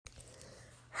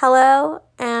Hello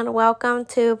and welcome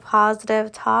to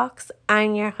Positive Talks.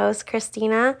 I'm your host,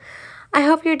 Christina. I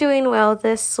hope you're doing well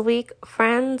this week,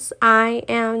 friends. I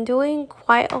am doing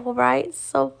quite all right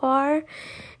so far.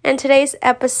 In today's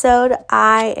episode,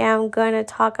 I am going to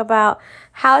talk about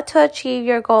how to achieve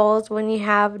your goals when you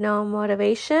have no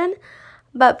motivation.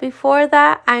 But before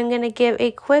that, I'm going to give a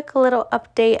quick little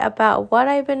update about what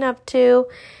I've been up to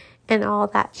and all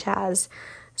that jazz.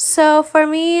 So for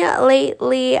me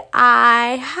lately,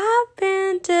 I have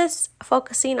been just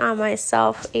focusing on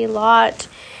myself a lot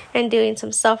and doing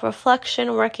some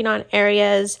self-reflection, working on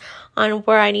areas on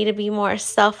where I need to be more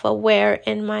self-aware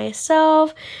in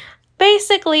myself.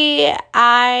 Basically,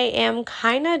 I am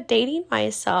kind of dating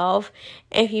myself,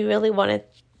 if you really want to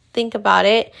think about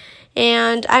it.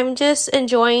 And I'm just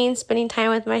enjoying spending time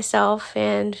with myself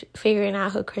and figuring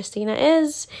out who Christina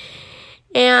is.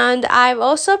 And I've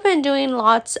also been doing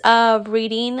lots of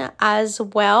reading as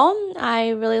well.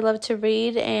 I really love to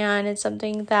read, and it's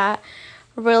something that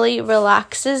really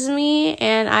relaxes me.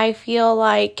 And I feel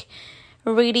like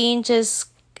reading just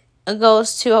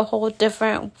goes to a whole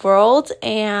different world,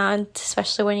 and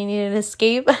especially when you need an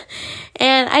escape.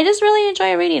 And I just really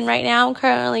enjoy reading. Right now, I'm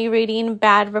currently reading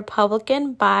Bad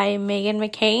Republican by Meghan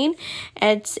McCain.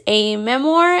 It's a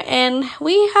memoir, and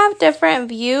we have different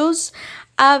views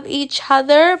of each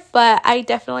other, but I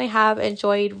definitely have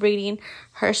enjoyed reading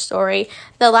her story.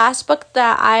 The last book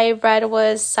that I read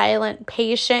was Silent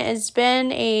Patient. It's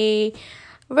been a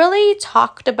really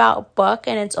talked about book,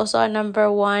 and it's also a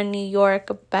 #1 New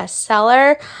York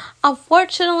bestseller.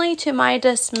 Unfortunately, to my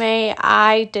dismay,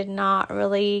 I did not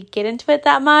really get into it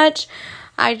that much.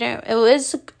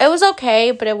 It was okay,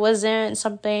 but it wasn't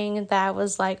something that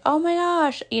was like, oh my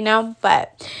gosh,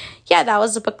 but yeah, that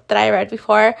was a book that I read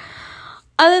before.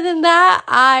 Other than that,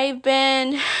 I've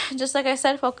been, just like I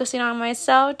said, focusing on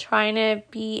myself, trying to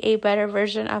be a better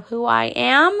version of who I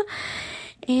am.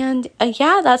 And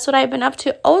that's what I've been up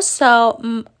to.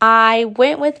 Also, I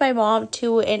went with my mom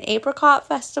to an apricot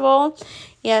festival.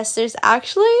 Yes, there's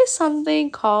actually something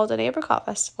called an apricot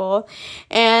festival,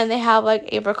 and they have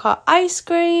like apricot ice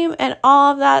cream and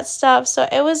all of that stuff. So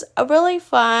it was really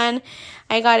fun.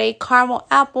 I got a caramel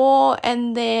apple,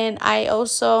 and then I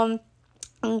also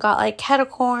got like kettle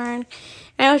corn,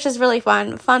 and it was just really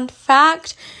fun. Fun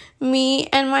fact, me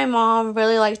and my mom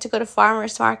really like to go to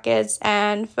farmers markets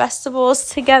and festivals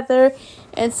together.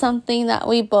 It's something that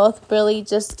we both really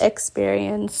just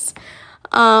experience,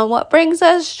 what brings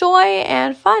us joy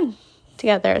and fun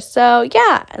together. So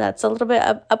yeah, that's a little bit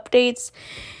of updates.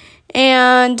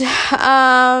 And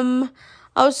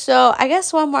also, I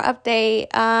guess one more update.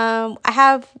 I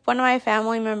have one of my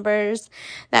family members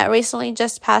that recently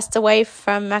just passed away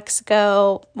from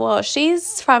Mexico. Well,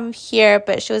 she's from here,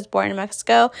 but she was born in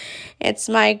Mexico. It's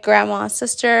my grandma's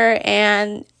sister,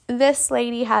 and this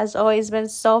lady has always been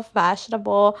so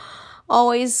fashionable,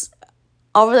 always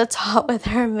over the top with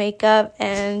her makeup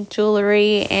and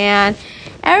jewelry, and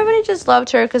everybody just loved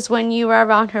her because when you were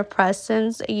around her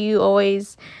presence, you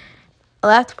always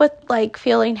left with like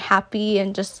feeling happy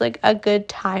and just like a good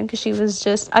time, because she was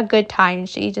just a good time.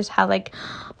 She just had like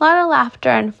a lot of laughter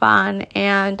and fun,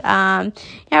 and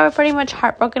we're pretty much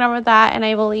heartbroken over that. And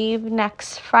I believe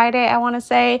next Friday, I want to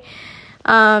say,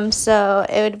 so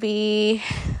it would be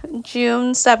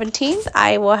June 17th,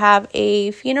 I will have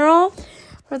a funeral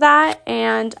for that,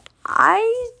 and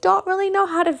I don't really know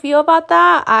how to feel about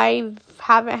that. I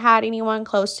haven't had anyone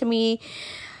close to me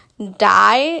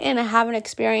die, and I haven't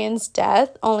experienced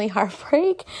death, only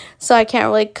heartbreak, so I can't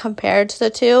really compare to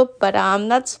the two. But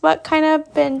that's what kind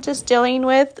of been just dealing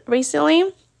with recently.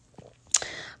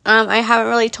 I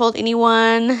haven't really told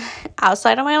anyone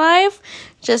outside of my life,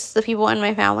 just the people in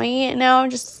my family,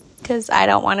 just because I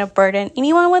don't want to burden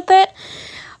anyone with it.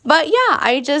 But yeah,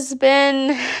 I just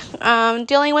been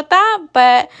dealing with that.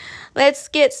 But let's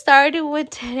get started with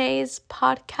today's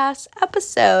podcast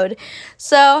episode.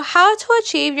 So, how to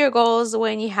achieve your goals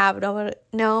when you have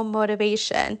no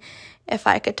motivation, if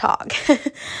I could talk.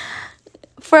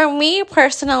 For me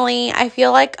personally, I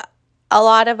feel like a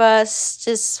lot of us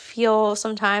just feel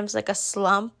sometimes like a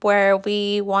slump where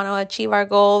we want to achieve our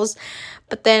goals,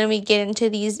 but then we get into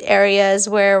these areas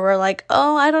where we're like,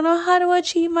 oh, I don't know how to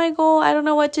achieve my goal. I don't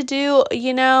know what to do,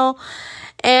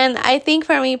 And I think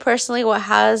for me personally, what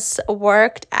has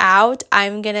worked out,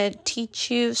 I'm going to teach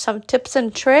you some tips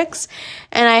and tricks.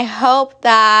 And I hope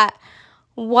that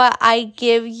what I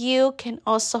give you can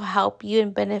also help you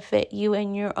and benefit you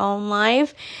in your own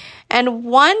life. And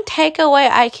one takeaway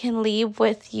I can leave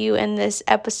with you in this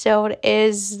episode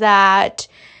is that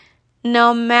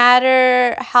No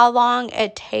matter how long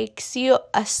it takes you,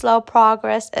 a slow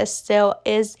progress still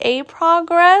is a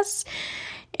progress.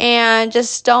 And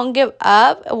just don't give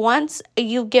up. Once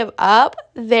you give up,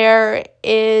 there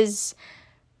is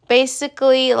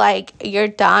basically like you're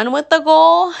done with the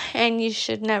goal, and you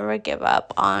should never give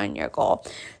up on your goal.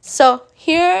 So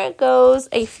here goes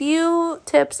a few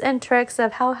tips and tricks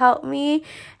of how helped me,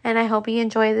 and I hope you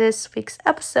enjoy this week's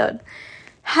episode.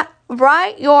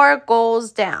 Write your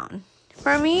goals down.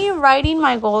 For me, writing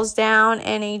my goals down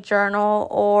in a journal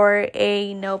or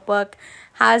a notebook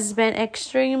has been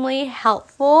extremely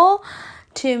helpful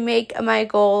to make my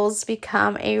goals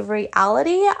become a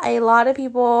reality. A lot of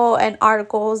people and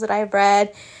articles that I've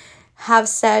read have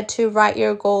said to write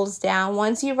your goals down.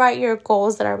 Once you write your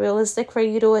goals that are realistic for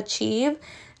you to achieve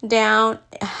down,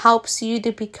 it helps you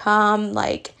to become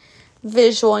like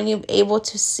visual, and you're able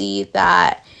to see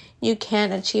that you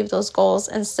can achieve those goals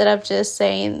instead of just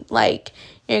saying like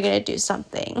you're going to do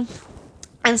something.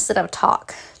 Instead of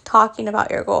talking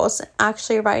about your goals,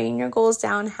 actually writing your goals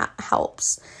down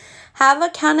helps. Have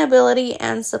accountability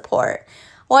and support.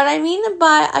 What I mean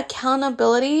by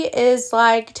accountability is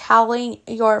like telling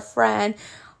your friend,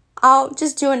 I'll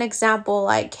just do an example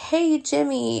like, hey,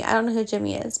 Jimmy, I don't know who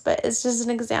Jimmy is, but it's just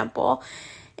an example.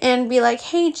 And be like,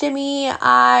 hey, Jimmy,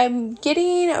 I'm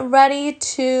getting ready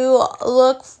to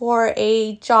look for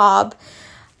a job,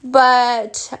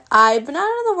 but I've been out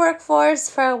of the workforce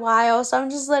for a while, so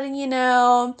I'm just letting you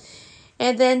know.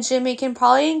 And then Jimmy can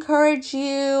probably encourage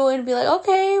you and be like,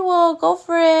 okay, well, go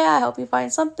for it. I hope you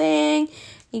find something,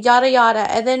 yada, yada.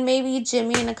 And then maybe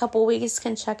Jimmy in a couple weeks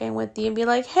can check in with you and be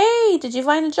like, hey, did you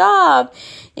find a job?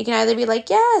 You can either be like,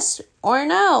 yes or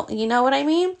no. You know what I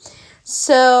mean?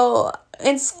 So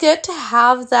it's good to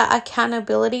have that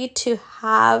accountability, to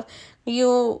have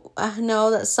you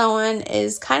know that someone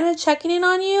is kind of checking in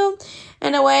on you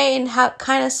in a way and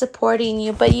kind of supporting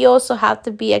you, but you also have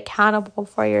to be accountable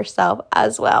for yourself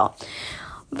as well.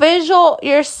 Visual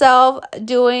yourself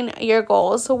doing your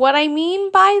goals. So what I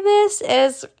mean by this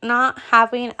is not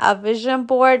having a vision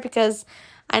board, because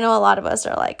I know a lot of us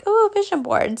are like, oh, vision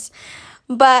boards.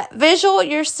 But visual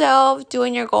yourself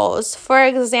doing your goals. For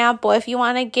example, if you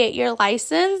want to get your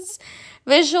license,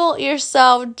 visual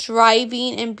yourself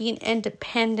driving and being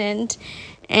independent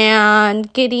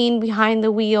and getting behind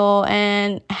the wheel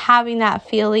and having that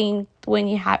feeling when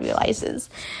you have your license.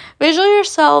 Visual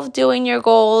yourself doing your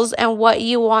goals and what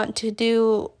you want to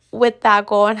do with that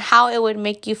goal and how it would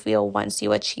make you feel once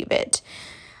you achieve it.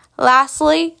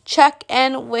 Lastly, check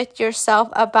in with yourself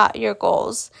about your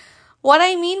goals. What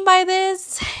I mean by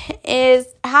this is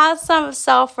have some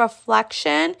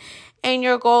self-reflection and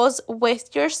your goals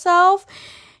with yourself.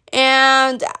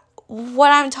 And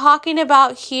what I'm talking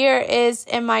about here is,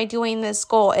 am I doing this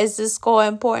goal? Is this goal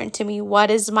important to me?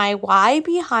 What is my why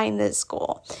behind this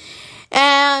goal?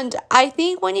 And I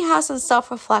think when you have some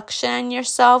self-reflection in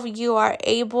yourself, you are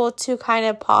able to kind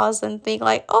of pause and think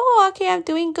like, oh, okay, I'm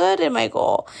doing good in my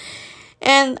goal.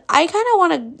 And I kind of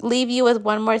want to leave you with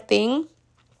one more thing.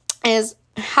 Is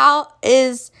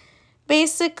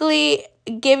basically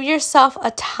give yourself a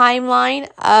timeline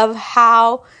of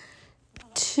how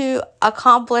to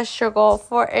accomplish your goal.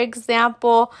 For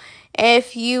example,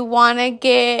 if you want to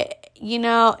get,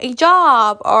 a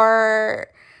job or,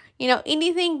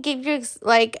 anything, give your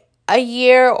like a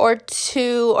year or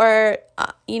two or,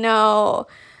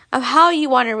 of how you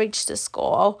want to reach this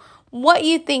goal, what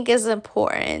you think is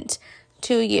important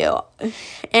to you.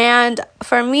 And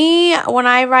for me, when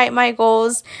I write my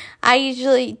goals, I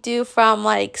usually do from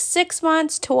like 6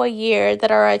 months to a year that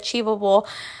are achievable.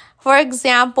 For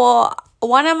example,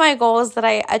 one of my goals that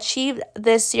I achieved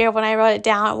this year when I wrote it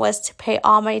down was to pay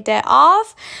all my debt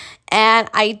off. And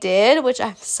I did, which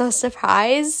I'm so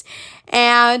surprised.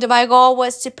 And my goal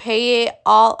was to pay it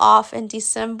all off in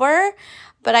December,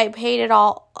 but I paid it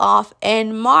all off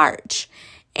in March.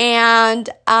 And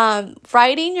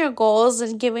writing your goals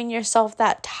and giving yourself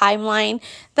that timeline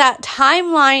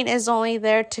is only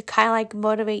there to kind of like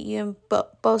motivate you and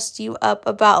boast you up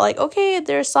about like, okay,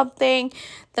 there's something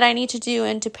that I need to do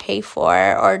and to pay for,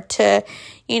 or to,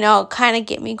 kind of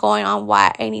get me going on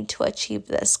why I need to achieve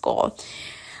this goal.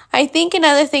 I think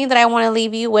another thing that I want to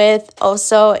leave you with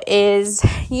also is,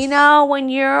 when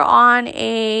you're on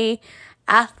a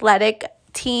athletic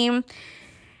team,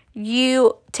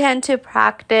 you tend to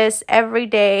practice every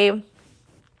day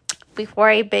before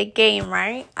a big game,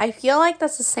 right? I feel like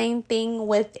that's the same thing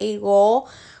with a goal,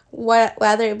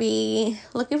 whether it be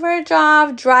looking for a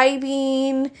job,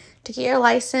 driving to get your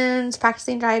license,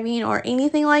 practicing driving, or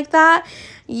anything like that.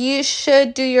 You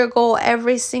should do your goal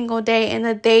every single day. And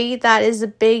the day that is a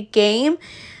big game,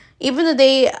 even the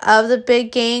day of the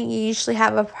big game, you usually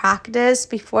have a practice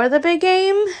before the big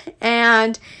game,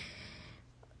 and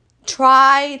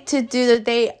try to do the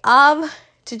day of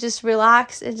to just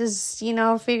relax and just,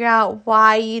 figure out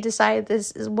why you decided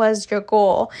this was your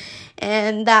goal,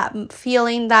 and that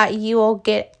feeling that you will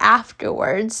get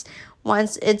afterwards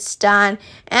once it's done.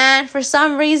 And for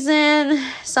some reason,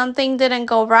 something didn't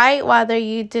go right, whether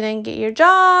you didn't get your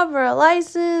job or a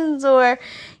license or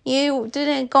you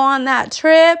didn't go on that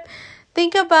trip,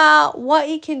 think about what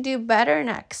you can do better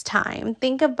next time.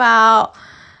 Think about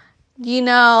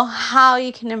how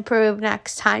you can improve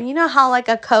next time. How like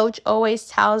a coach always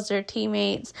tells their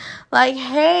teammates, like,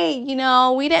 hey,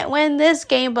 we didn't win this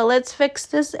game, but let's fix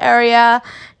this area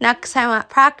next time at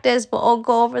practice. But we'll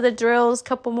go over the drills a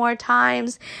couple more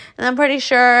times. And I'm pretty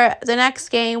sure the next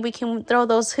game we can throw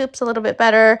those hoops a little bit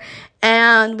better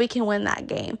and we can win that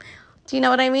game. Do you know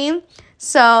what I mean?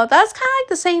 So that's kind of like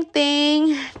the same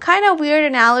thing, kind of weird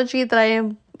analogy that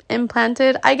I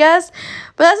implanted, I guess.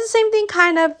 But that's the same thing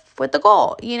kind of with the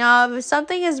goal. If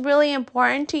something is really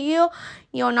important to you,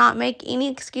 you'll not make any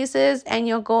excuses and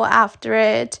you'll go after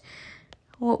it,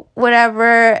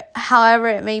 however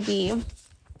it may be.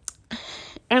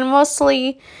 And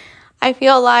mostly, I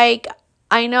feel like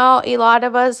I know a lot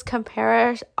of us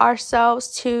compare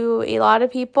ourselves to a lot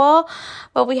of people,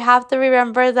 but we have to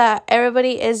remember that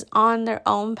everybody is on their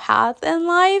own path in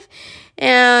life.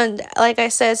 And like I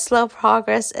said, slow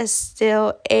progress is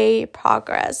still a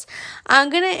progress. I'm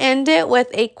going to end it with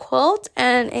a quote,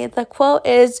 and the quote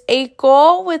is, "A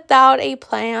goal without a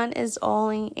plan is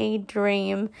only a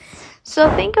dream." So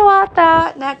think about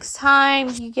that next time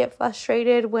you get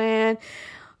frustrated when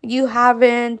you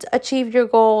haven't achieved your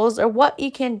goals, or what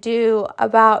you can do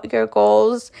about your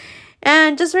goals.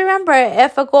 And just remember,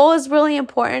 if a goal is really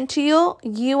important to you,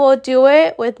 you will do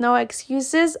it with no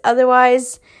excuses.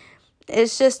 Otherwise,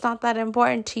 it's just not that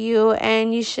important to you,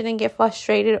 and you shouldn't get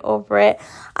frustrated over it.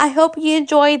 I hope you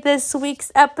enjoyed this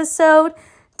week's episode.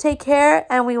 Take care,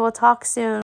 and we will talk soon.